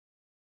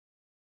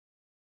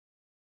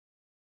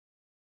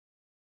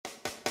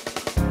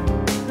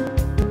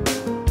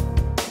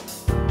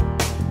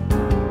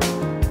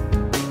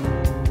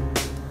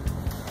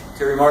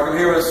Gary Mark, I'm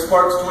here with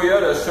Sparks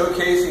Toyota,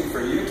 showcasing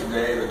for you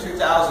today the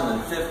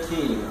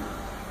 2015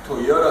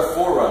 Toyota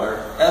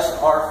 4Runner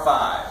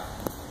SR5.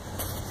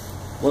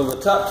 One of the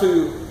top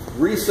two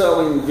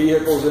reselling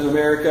vehicles in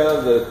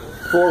America. The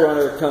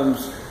 4Runner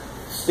comes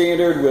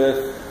standard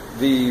with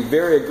the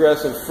very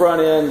aggressive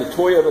front end, the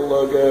Toyota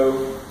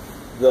logo,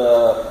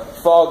 the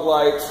fog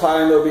lights,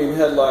 high no-beam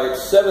headlights,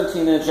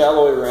 17-inch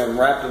alloy rim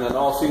wrapped in an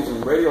all-season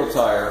radial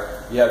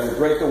tire. You have your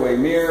breakaway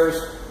mirrors,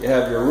 you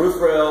have your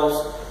roof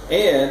rails,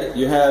 and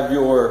you have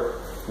your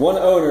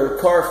one-owner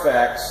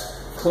CARFAX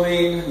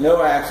clean,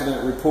 no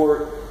accident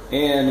report,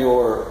 and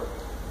your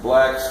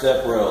black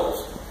step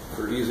rails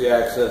for easy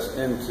access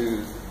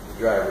into the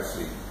driver's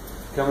seat.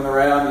 Coming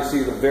around, you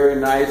see the very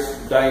nice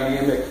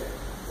dynamic,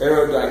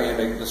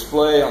 aerodynamic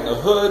display on the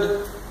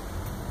hood.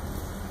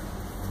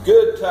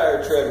 Good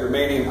tire tread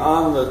remaining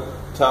on the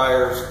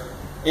tires,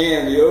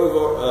 and the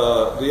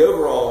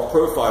overall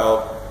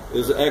profile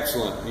is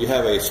excellent. You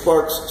have a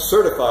Sparks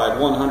certified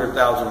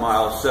 100,000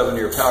 miles,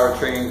 7-year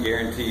powertrain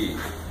guarantee.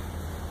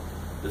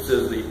 This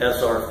is the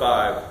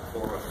SR5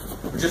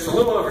 4Runner. Just a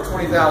little over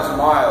 20,000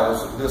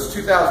 miles, this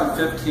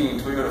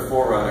 2015 Toyota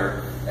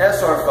 4Runner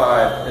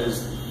SR5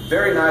 is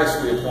very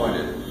nicely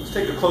appointed. Let's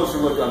take a closer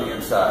look on the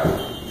inside.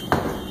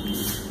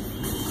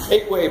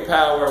 8-way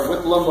power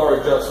with lumbar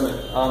adjustment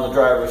on the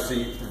driver's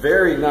seat.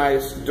 Very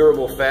nice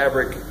durable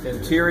fabric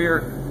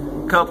interior.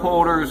 Cup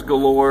holders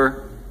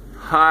galore.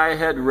 High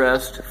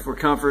headrest for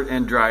comfort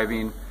and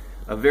driving.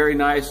 A very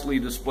nicely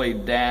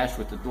displayed dash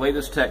with the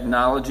latest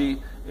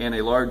technology and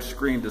a large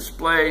screen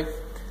display.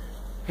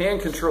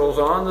 Hand controls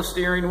on the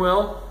steering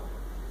wheel.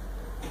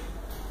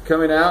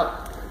 Coming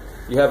out,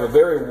 you have a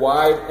very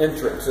wide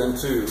entrance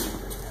into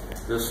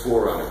this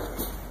 4Runner.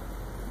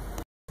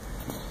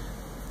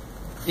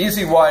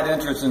 Easy wide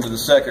entrance into the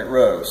second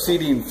row.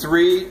 Seating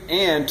 3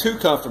 and 2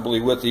 comfortably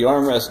with the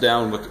armrest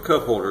down with the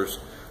cup holders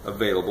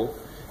available.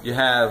 You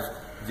have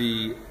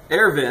the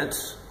air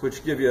vents,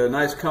 which give you a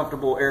nice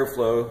comfortable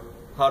airflow,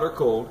 hot or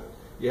cold.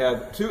 You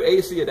have 2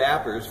 AC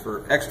adapters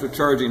for extra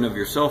charging of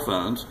your cell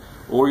phones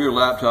or your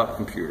laptop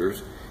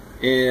computers,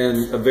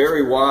 and a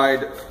very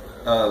wide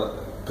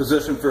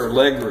position for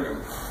leg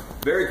room.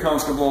 Very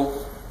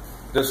comfortable.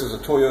 This is a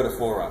Toyota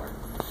 4Runner.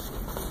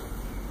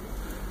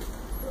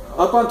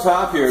 Up on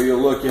top here,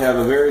 you'll look, you have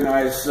a very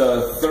nice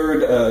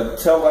third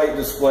tail light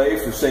display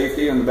for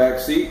safety in the back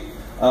seat.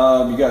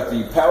 You got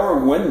the power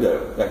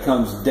window that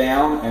comes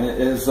down, and it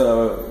is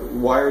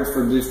wired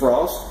for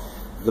defrost.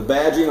 The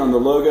badging on the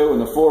logo and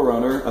the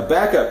 4Runner. A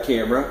backup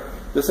camera.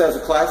 This has a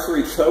Class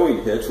 3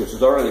 towing hitch, which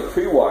is already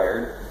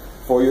pre-wired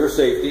for your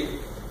safety.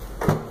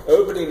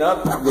 Opening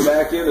up the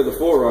back end of the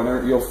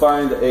 4Runner, you'll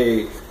find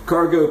a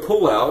cargo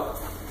pullout.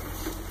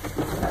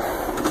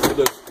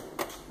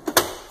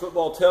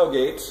 Football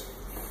tailgates.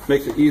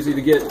 Makes it easy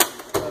to get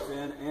stuff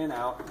in and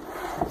out.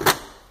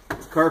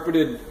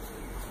 Carpeted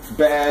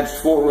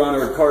badged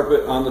 4Runner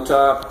carpet on the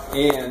top,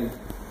 and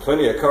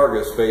plenty of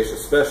cargo space,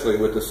 especially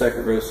with the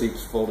second row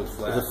seats folded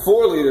flat. It's a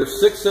 4-liter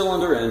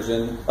 6-cylinder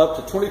engine, up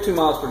to 22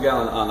 miles per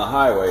gallon on the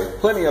highway.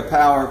 Plenty of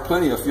power,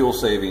 plenty of fuel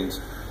savings.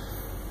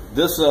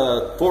 This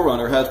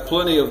 4Runner has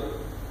plenty of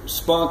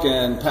spunk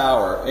and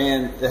power,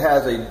 and it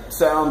has a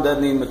sound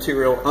deadening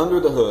material under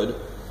the hood.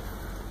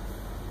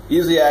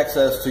 Easy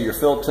access to your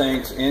fill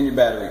tanks and your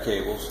battery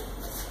cables.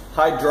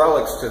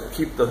 Hydraulics to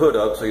keep the hood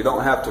up so you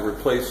don't have to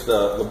replace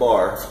the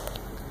bar.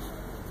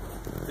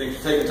 Thanks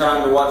for taking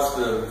time to watch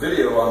the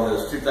video on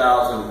this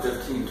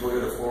 2015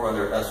 Toyota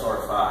 4Runner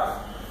SR5.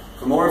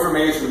 For more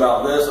information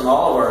about this and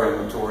all of our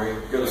inventory,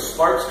 go to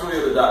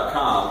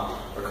sparkstoyota.com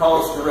or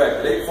call us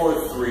direct at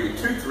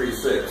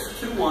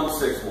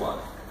 843-236-2161.